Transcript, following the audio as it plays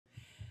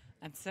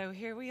And so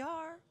here we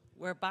are.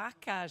 We're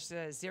back at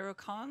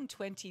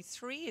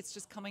ZeroCon23. It's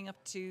just coming up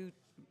to,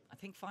 I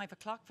think, 5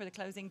 o'clock for the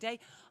closing day.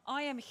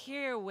 I am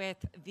here with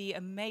the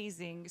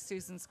amazing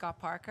Susan Scott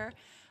Parker,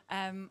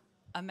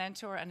 a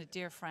mentor and a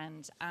dear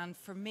friend. And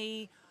for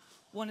me,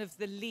 one of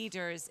the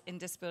leaders in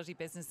disability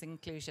business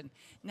inclusion.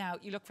 Now,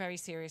 you look very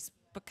serious,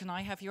 but can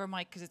I have your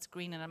mic because it's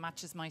green and it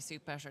matches my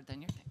suit better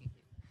than your thing?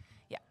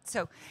 Yeah,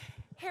 so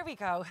here we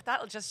go.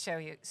 That'll just show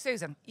you.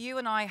 Susan, you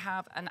and I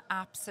have an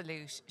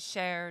absolute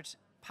shared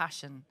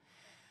passion.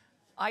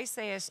 I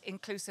say it,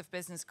 inclusive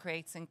business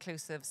creates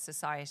inclusive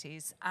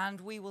societies,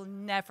 and we will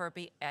never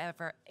be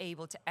ever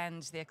able to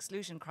end the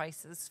exclusion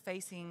crisis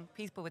facing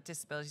people with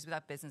disabilities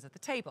without business at the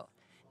table.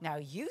 Now,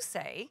 you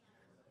say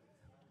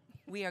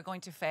we are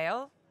going to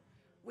fail.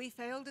 We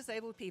fail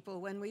disabled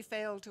people when we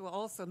fail to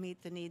also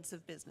meet the needs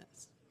of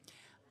business.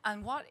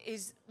 And what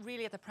is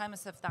really at the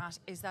premise of that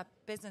is that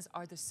business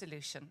are the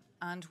solution.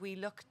 And we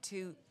look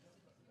to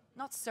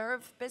not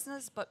serve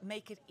business, but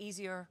make it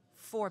easier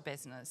for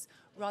business,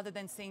 rather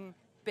than seeing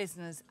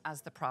business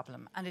as the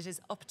problem. And it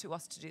is up to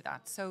us to do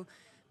that. So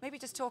maybe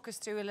just talk us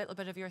through a little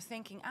bit of your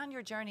thinking and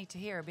your journey to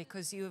here,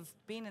 because you've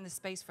been in the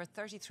space for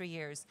 33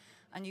 years.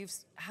 And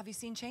have you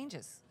seen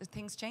changes? Are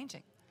things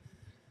changing?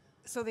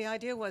 So the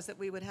idea was that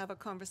we would have a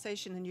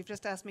conversation, and you've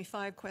just asked me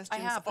 5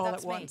 questions but all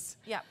that's at once.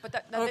 Me. Yeah,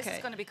 but now this is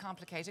going to be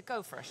complicated.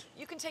 Go for it.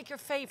 You can take your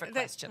favorite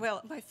question.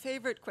 Well, my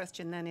favorite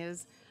question then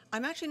is,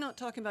 I'm actually not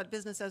talking about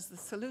business as the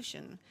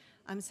solution.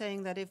 I'm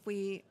saying that if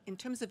we, in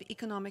terms of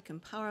economic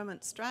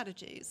empowerment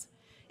strategies,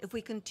 if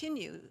we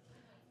continue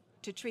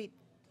to treat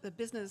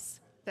business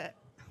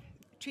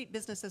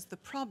as the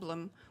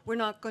problem, we're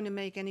not going to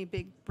make any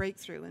big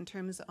breakthrough in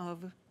terms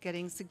of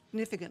getting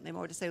significantly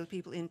more disabled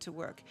people into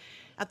work.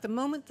 At the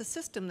moment, the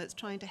system that's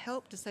trying to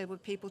help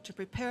disabled people to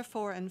prepare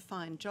for and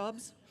find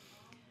jobs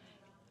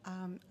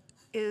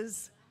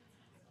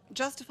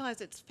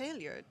justifies its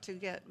failure to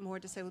get more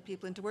disabled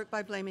people into work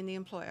by blaming the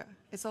employer.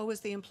 It's always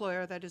the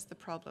employer that is the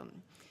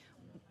problem.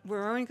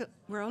 We're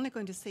only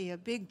going to see a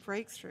big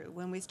breakthrough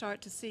when we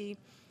start to see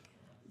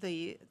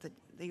the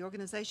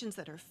organizations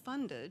that are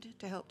funded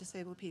to help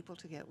disabled people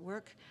to get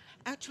work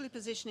actually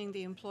positioning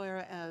the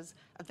employer as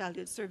a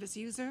valued service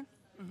user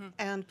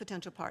and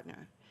potential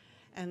partner.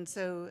 And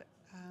so,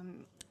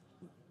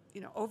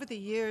 over the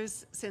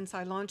years since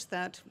I launched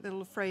that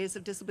little phrase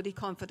of disability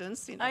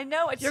confidence, I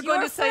know, it's you're your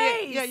going to phrase.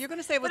 say it, you're going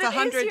to say it was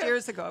 100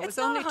 years ago. It was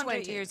only 100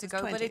 20 years ago,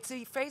 20. but it's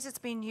a phrase that's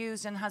been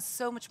used and has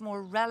so much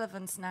more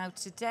relevance now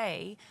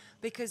today,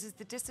 because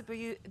the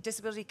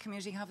disability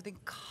community have the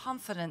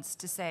confidence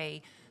to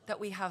say that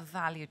we have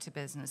value to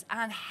business,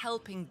 and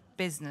helping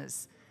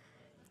business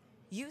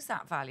use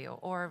that value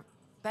or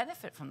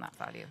benefit from that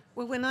value.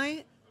 Well, when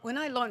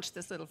I launched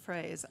this little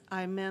phrase,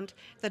 I meant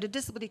that a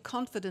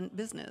disability-confident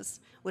business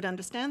would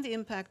understand the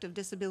impact of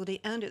disability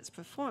and its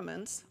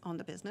performance on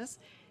the business.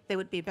 They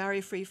would be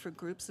barrier-free for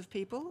groups of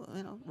people,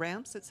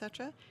 ramps,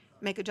 etc.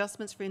 Make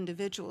adjustments for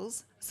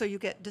individuals, so you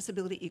get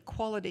disability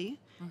equality,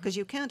 because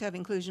you can't have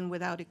inclusion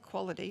without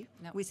equality.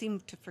 No. We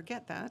seem to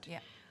forget that. Yeah.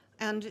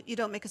 And you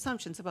don't make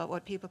assumptions about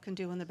what people can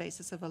do on the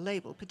basis of a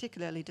label,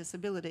 particularly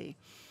disability.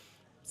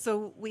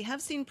 So we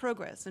have seen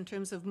progress in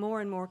terms of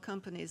more and more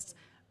companies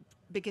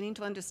beginning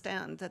to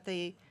understand that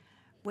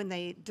when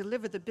they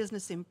deliver the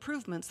business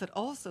improvements that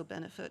also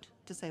benefit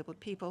disabled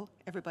people,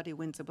 everybody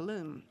wins a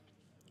balloon.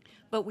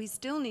 But we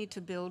still need to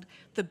build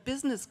the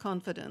business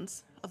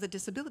confidence of the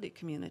disability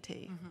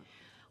community.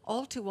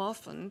 All too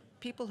often,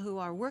 people who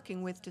are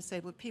working with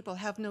disabled people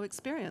have no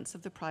experience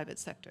of the private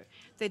sector.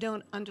 They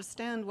don't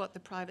understand what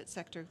the private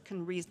sector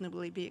can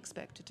reasonably be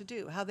expected to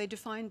do, how they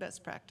define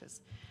best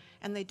practice.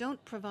 And they don't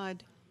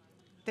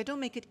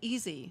make it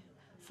easy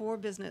for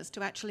business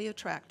to actually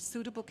attract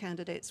suitable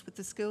candidates with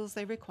the skills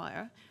they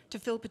require to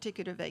fill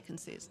particular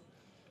vacancies.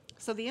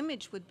 So the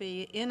image would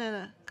be, in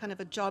a kind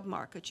of a job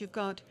market, you've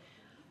got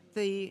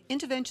the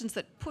interventions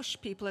that push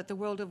people at the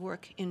world of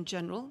work in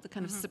general, the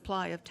kind of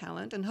supply of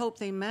talent, and hope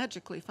they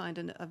magically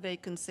find a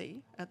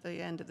vacancy at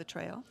the end of the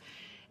trail.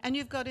 And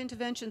you've got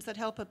interventions that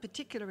help a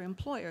particular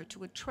employer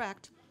to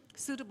attract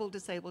suitable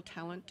disabled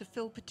talent to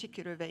fill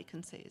particular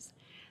vacancies.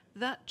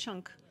 That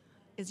chunk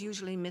is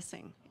usually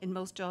missing in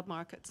most job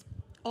markets.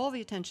 All the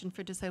attention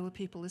for disabled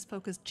people is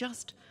focused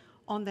just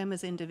on them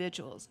as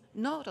individuals,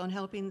 not on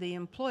helping the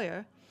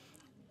employer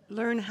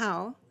learn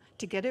how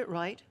to get it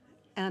right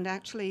and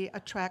actually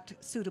attract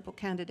suitable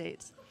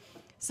candidates.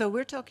 So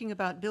we're talking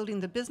about building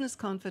the business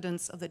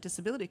confidence of the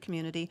disability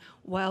community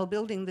while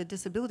building the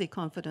disability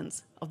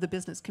confidence of the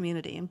business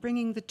community and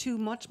bringing the two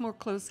much more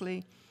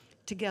closely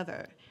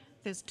together.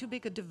 There's too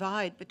big a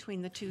divide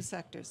between the two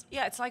sectors.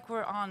 Yeah, it's like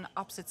we're on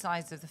opposite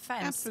sides of the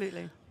fence.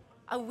 Absolutely.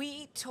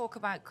 We talk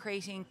about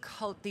creating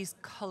these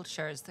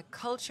cultures, the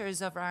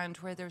cultures around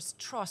where there's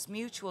trust,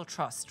 mutual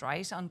trust,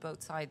 right, on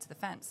both sides of the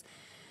fence.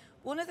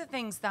 One of the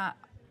things that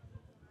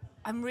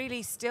I'm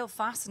really still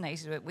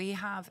fascinated with, we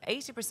have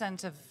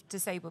 80% of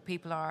disabled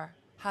people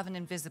have an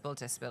invisible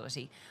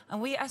disability. And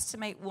we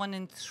estimate 1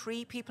 in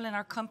 3 people in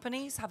our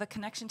companies have a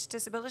connection to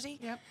disability.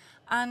 Yep.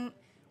 And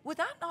Would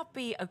that not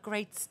be a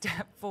great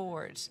step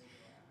forward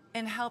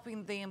in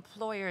helping the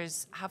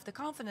employers have the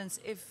confidence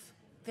if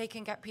they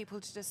can get people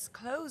to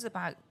disclose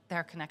about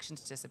their connection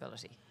to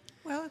disability?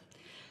 Well,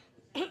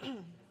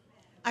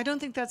 I don't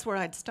think that's where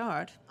I'd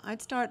start.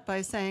 I'd start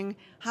by saying,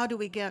 how do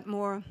we get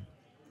more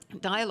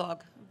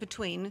dialogue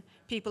between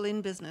people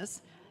in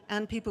business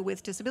and people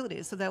with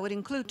disabilities? So that would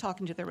include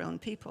talking to their own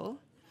people,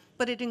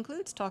 but it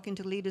includes talking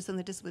to leaders in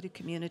the disability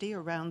community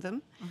around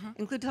them,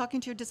 include talking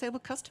to your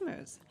disabled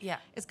customers. Yeah.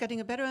 It's getting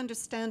a better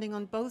understanding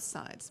on both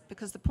sides,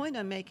 because the point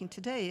I'm making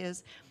today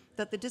is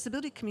that the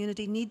disability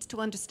community needs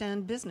to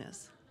understand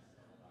business.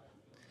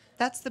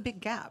 That's the big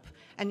gap.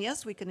 And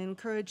yes, we can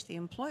encourage the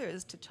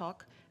employers to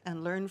talk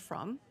and learn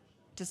from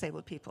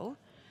disabled people,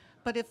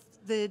 but if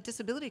the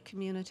disability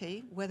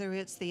community, whether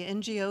it's the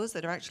NGOs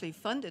that are actually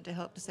funded to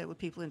help disabled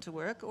people into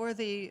work or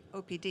the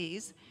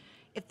OPDs,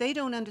 if they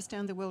don't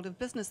understand the world of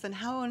business, then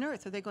how on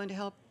earth are they going to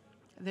help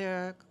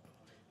their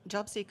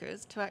job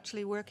seekers to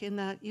actually work in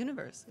that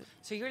universe?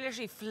 So you're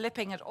literally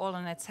flipping it all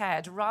on its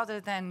head. Rather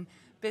than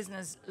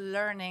business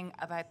learning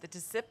about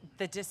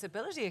the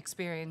disability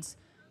experience,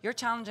 you're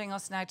challenging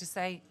us now to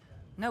say,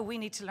 no, we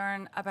need to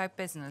learn about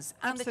business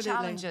and Absolutely. the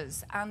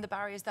challenges and the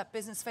barriers that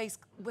business face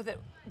with it,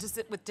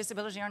 with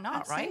disability or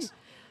not, Absolutely. right?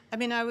 I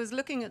mean, I was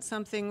looking at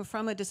something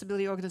from a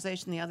disability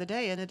organization the other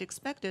day, and it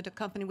expected a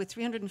company with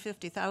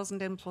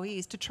 350,000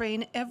 employees to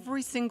train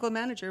every single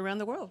manager around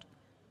the world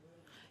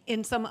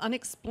in some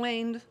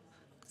unexplained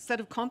set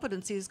of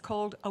competencies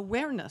called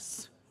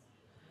awareness.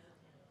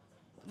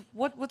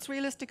 What's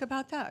realistic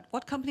about that?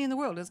 What company in the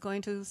world is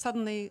going to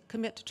suddenly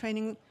commit to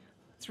training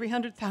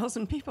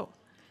 300,000 people?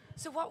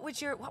 So what would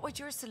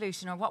your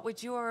solution, or what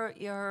would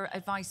your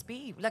advice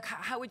be? Like,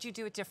 how would you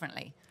do it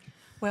differently?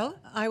 Well,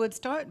 I would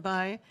start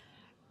by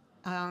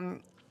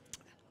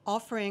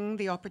offering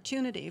the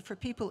opportunity for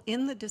people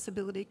in the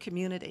disability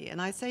community,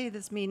 and I say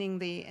this meaning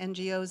the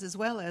NGOs as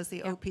well as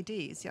the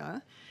OPDs,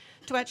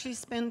 to actually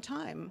spend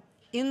time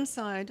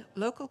inside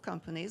local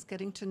companies,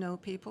 getting to know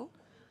people,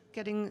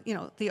 getting,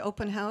 the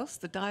open house,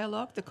 the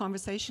dialogue, the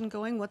conversation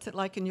going. What's it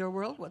like in your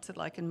world? What's it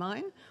like in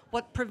mine?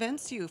 What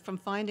prevents you from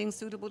finding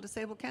suitable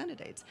disabled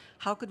candidates?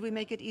 How could we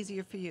make it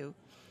easier for you?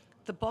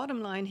 The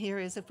bottom line here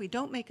is, if we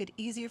don't make it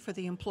easier for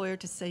the employer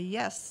to say,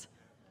 yes,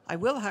 I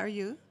will hire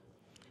you,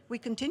 we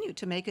continue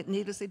to make it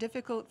needlessly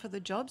difficult for the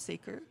job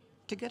seeker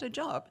to get a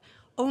job.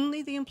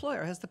 Only the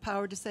employer has the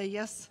power to say,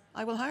 yes,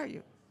 I will hire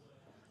you.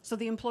 So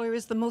the employer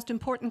is the most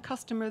important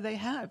customer they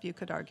have, you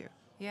could argue.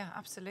 Yeah,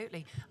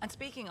 absolutely. And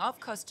speaking of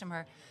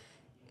customer,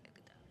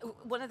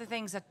 one of the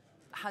things that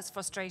has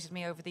frustrated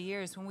me over the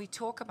years, when we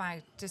talk about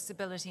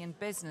disability in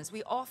business,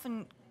 we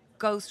often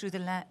go through the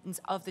lens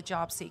of the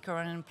job seeker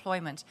and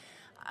employment,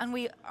 and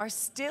we are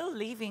still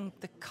leaving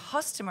the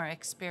customer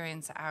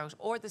experience out,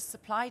 or the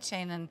supply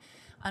chain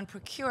and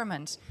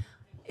procurement.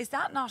 Is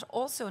that not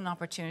also an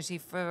opportunity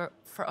for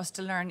us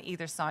to learn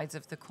either sides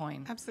of the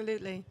coin?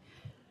 Absolutely.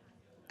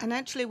 And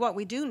actually what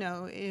we do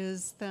know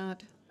is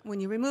that when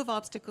you remove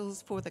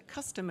obstacles for the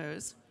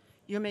customers,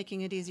 you're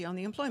making it easier on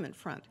the employment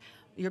front.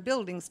 Your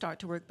buildings start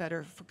to work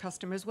better for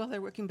customers, well,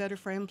 they're working better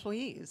for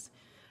employees.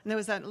 And there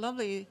was that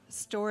lovely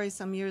story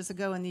some years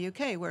ago in the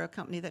UK where a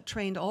company that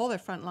trained all their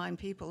frontline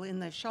people in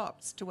their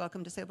shops to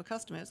welcome disabled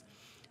customers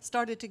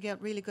started to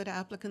get really good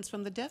applicants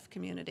from the deaf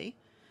community,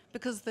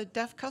 because the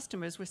deaf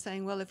customers were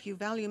saying, well, if you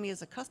value me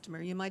as a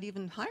customer, you might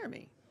even hire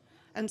me.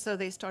 And so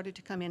they started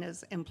to come in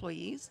as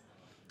employees,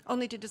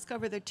 only to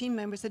discover their team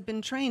members had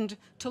been trained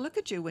to look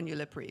at you when you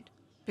lip read,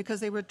 because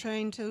they were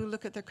trained to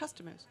look at their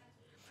customers.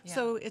 Yeah.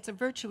 So it's a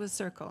virtuous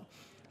circle.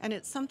 And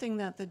it's something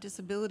that the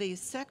disability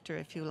sector,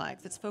 if you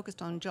like, that's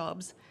focused on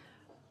jobs,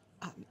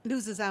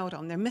 loses out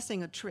on. They're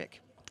missing a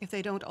trick if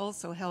they don't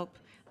also help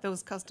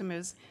those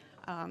customers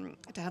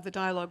to have the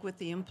dialogue with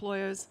the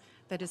employers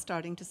that is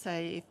starting to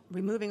say,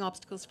 removing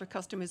obstacles for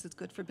customers is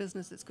good for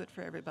business, it's good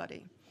for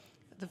everybody.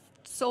 The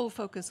sole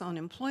focus on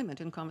employment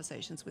in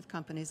conversations with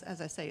companies, as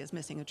I say, is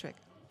missing a trick.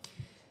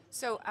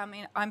 So, I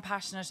mean, I'm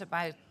passionate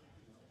about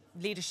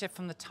leadership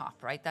from the top,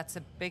 right? That's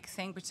a big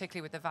thing,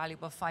 particularly with the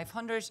Valuable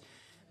 500,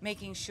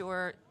 making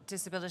sure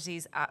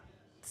disabilities at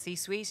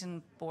C-suite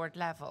and board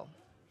level.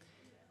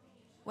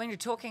 When you're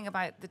talking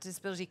about the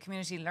disability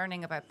community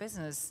learning about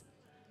business,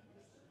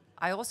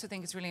 I also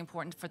think it's really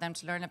important for them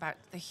to learn about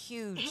the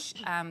huge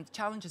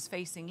challenges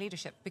facing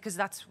leadership, because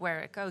that's where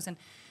it goes. And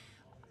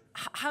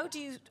how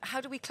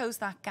do we close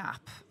that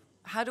gap?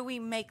 How do we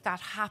make that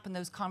happen,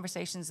 those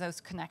conversations,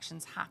 those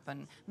connections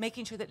happen,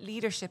 making sure that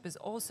leadership is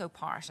also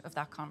part of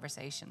that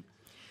conversation?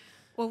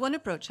 Well, one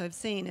approach I've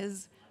seen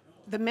is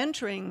the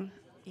mentoring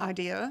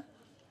idea,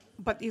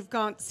 but you've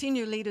got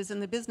senior leaders in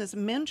the business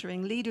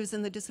mentoring leaders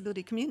in the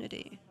disability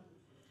community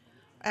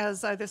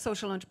as either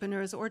social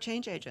entrepreneurs or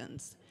change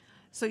agents.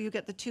 So you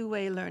get the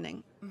two-way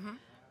learning.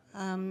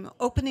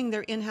 Opening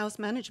their in-house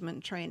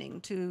management training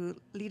to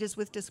leaders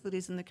with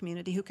disabilities in the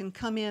community who can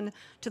come in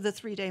to the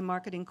 3-day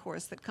marketing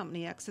course that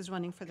Company X is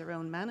running for their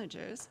own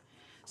managers,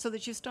 so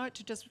that you start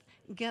to just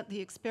get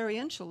the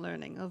experiential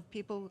learning of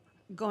people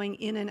going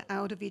in and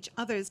out of each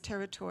other's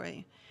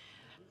territory.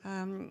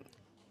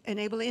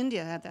 Enable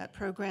India had that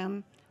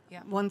program,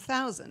 Yeah.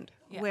 1,000,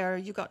 Yeah. where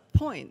you got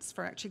points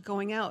for actually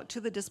going out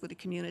to the disability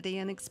community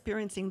and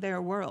experiencing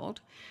their world.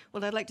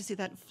 Well, I'd like to see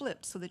that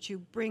flipped so that you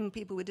bring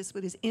people with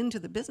disabilities into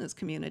the business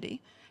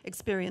community,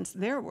 experience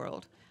their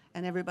world,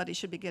 and everybody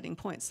should be getting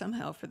points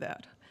somehow for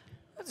that.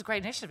 That's a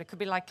great initiative. It could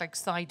be like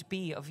side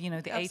B of, the A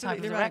type of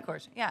Absolutely the right.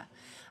 record. Yeah.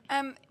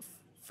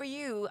 For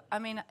you, I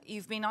mean,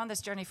 you've been on this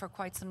journey for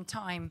quite some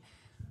time.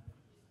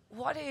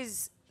 What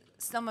is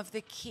some of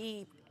the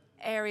key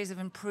areas of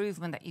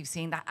improvement that you've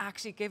seen that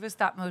actually give us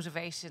that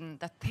motivation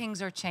that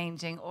things are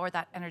changing, or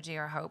that energy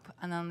or hope?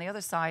 And on the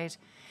other side,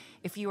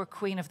 if you were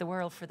queen of the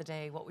world for the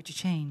day, what would you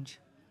change?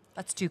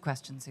 That's 2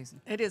 questions,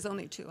 Susan. It is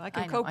only 2. I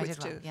can I know, cope I with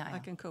did well. 2. Yeah, I I know.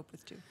 can cope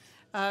with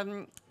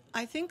 2.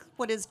 I think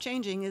what is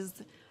changing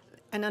is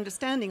an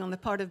understanding on the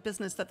part of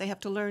business that they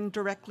have to learn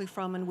directly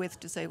from and with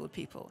disabled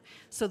people.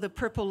 So the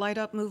Purple Light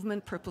Up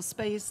movement, Purple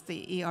Space,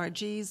 the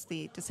ERGs,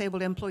 the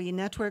Disabled Employee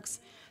Networks,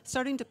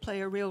 starting to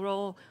play a real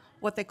role,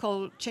 what they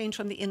call change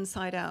from the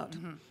inside out.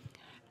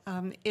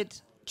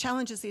 It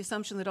challenges the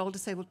assumption that all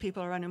disabled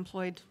people are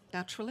unemployed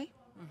naturally,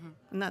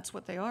 and that's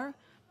what they are.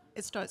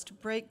 It starts to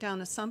break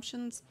down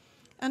assumptions.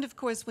 And of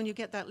course, when you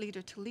get that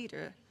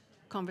leader-to-leader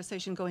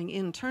conversation going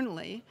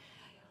internally,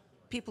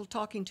 people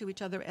talking to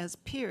each other as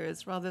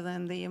peers rather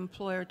than the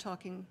employer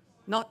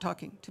not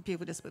talking to people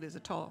with disabilities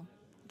at all.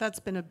 That's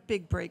been a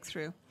big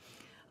breakthrough.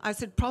 I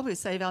should probably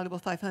say Valuable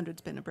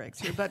 500's been a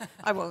breakthrough, but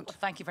I won't. Well,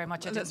 thank you very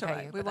much. I That's didn't all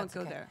pay right. you, We but won't that's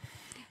go okay. there.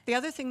 The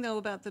other thing, though,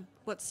 about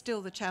what's still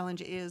the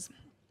challenge is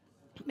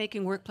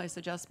making workplace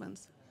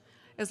adjustments,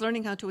 is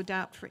learning how to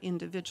adapt for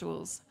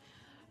individuals.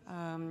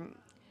 And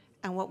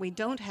what we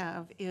don't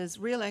have is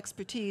real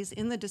expertise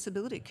in the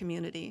disability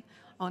community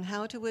on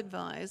how to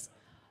advise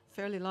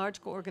fairly large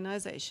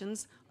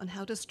organizations on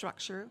how to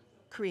structure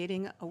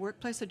creating a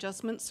workplace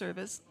adjustment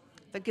service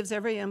that gives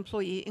every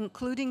employee,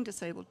 including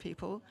disabled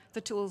people, the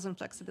tools and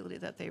flexibility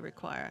that they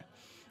require.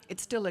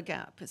 It's still a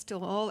gap. It's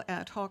still all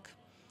ad hoc.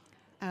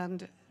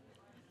 And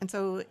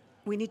so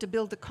we need to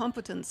build the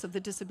competence of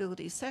the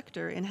disability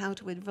sector in how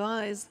to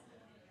advise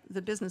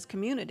the business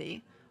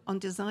community on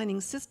designing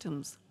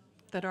systems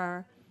that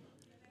are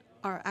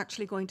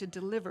actually going to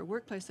deliver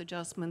workplace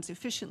adjustments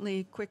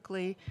efficiently,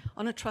 quickly,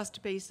 on a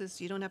trust basis.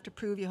 You don't have to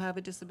prove you have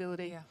a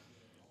disability. Yeah.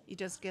 You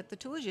just get the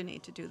tools you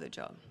need to do the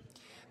job.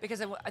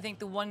 Because I think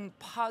the one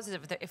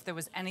positive, if there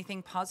was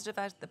anything positive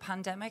out of the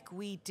pandemic,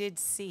 we did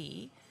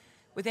see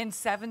within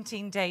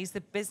 17 days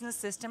the business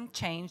system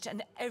changed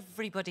and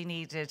everybody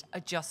needed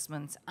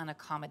adjustments and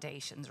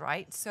accommodations,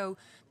 right? So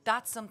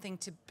that's something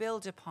to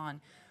build upon.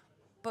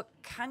 But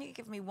can you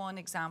give me one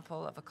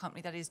example of a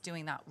company that is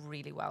doing that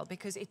really well?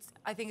 Because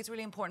I think it's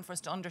really important for us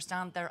to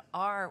understand there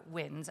are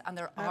wins and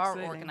there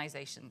Absolutely. are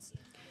organizations.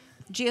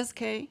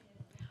 GSK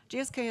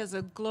is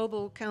a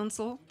global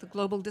council, the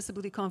Global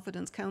Disability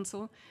Confidence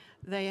Council.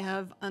 They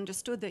have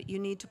understood that you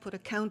need to put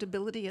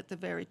accountability at the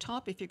very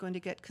top if you're going to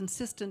get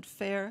consistent,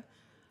 fair,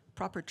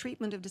 proper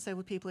treatment of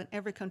disabled people in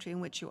every country in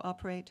which you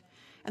operate.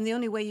 And the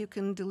only way you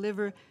can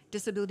deliver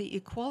disability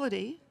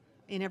equality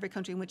in every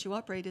country in which you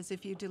operate is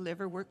if you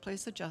deliver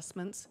workplace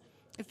adjustments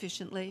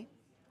efficiently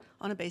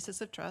on a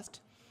basis of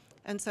trust.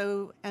 And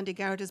so Andy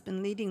Garrett has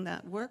been leading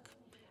that work,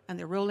 and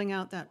they're rolling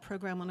out that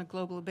program on a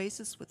global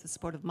basis with the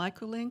support of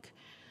Microlink.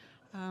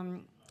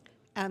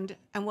 And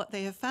what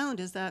they have found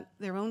is that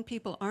their own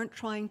people aren't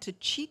trying to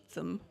cheat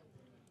them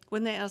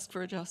when they ask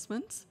for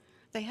adjustments.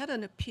 They had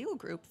an appeal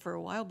group for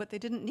a while, but they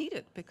didn't need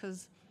it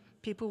because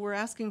people were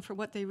asking for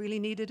what they really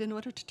needed in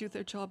order to do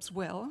their jobs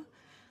well.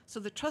 So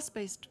the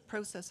trust-based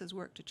processes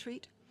work to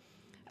treat.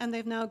 And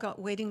they've now got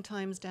waiting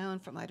times down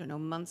from,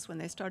 months when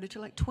they started to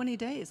like 20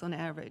 days on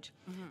average.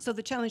 Mm-hmm. So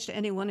the challenge to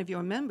any one of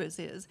your members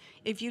is,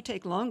 if you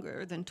take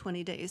longer than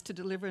 20 days to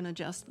deliver an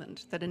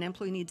adjustment that an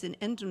employee needs in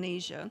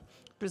Indonesia,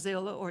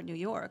 Brazil, or New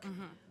York,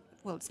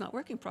 well, it's not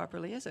working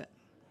properly, is it?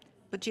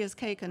 But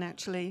GSK can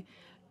actually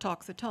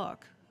talk the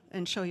talk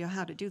and show you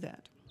how to do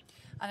that.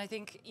 And I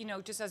think,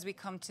 just as we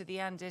come to the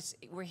end,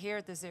 we're here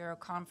at the Zero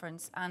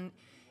Conference, and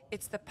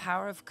it's the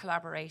power of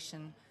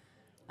collaboration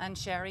and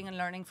sharing and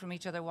learning from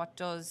each other what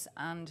does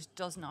and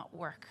does not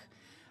work.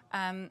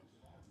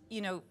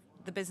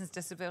 The Business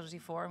Disability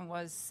Forum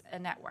was a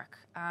network.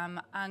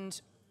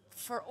 And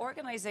for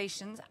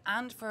organizations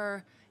and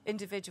for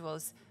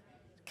individuals,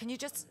 can you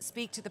just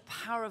speak to the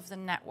power of the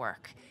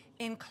network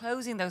in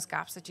closing those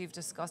gaps that you've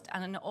discussed,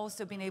 and in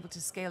also being able to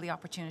scale the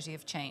opportunity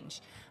of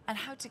change, and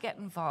how to get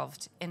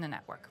involved in a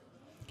network?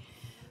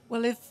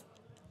 Well, if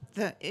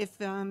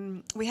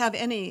we have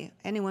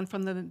anyone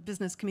from the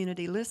business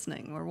community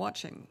listening or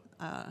watching,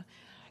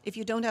 if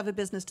you don't have a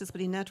business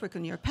disability network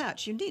in your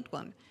patch, you need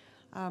one.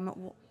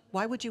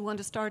 Why would you want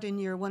to start in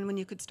year 1 when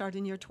you could start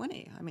in year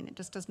 20? I mean, it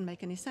just doesn't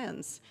make any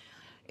sense.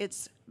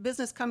 It's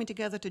business coming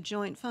together to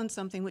joint fund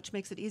something which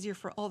makes it easier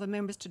for all the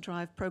members to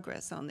drive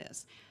progress on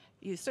this.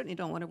 You certainly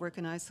don't want to work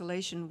in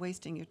isolation,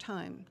 wasting your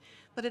time.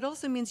 But it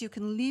also means you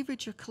can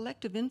leverage your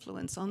collective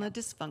influence on the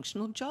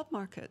dysfunctional job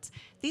markets.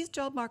 These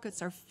job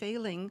markets are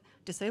failing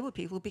disabled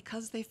people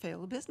because they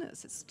fail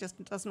business. It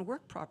just doesn't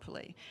work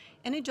properly.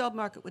 Any job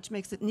market which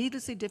makes it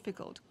needlessly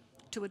difficult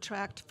to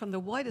attract from the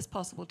widest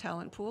possible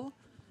talent pool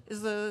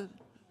is a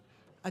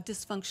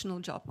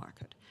dysfunctional job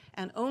market.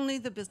 And only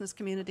the business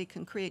community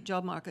can create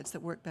job markets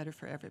that work better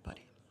for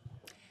everybody.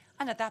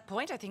 And at that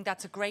point, I think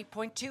that's a great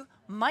point to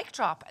mic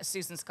drop,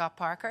 Susan Scott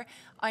Parker.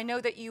 I know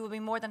that you will be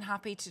more than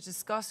happy to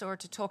discuss or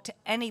to talk to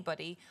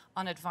anybody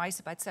on advice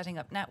about setting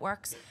up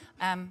networks.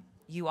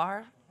 You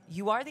are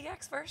the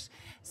expert.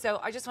 So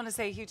I just want to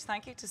say a huge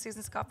thank you to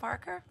Susan Scott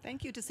Parker.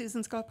 Thank you to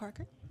Susan Scott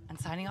Parker. And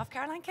signing off,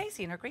 Caroline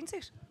Casey in her green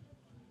suit.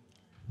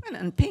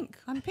 And pink.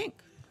 I'm pink.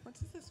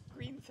 What's this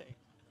green thing?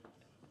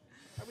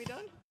 Are we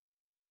done?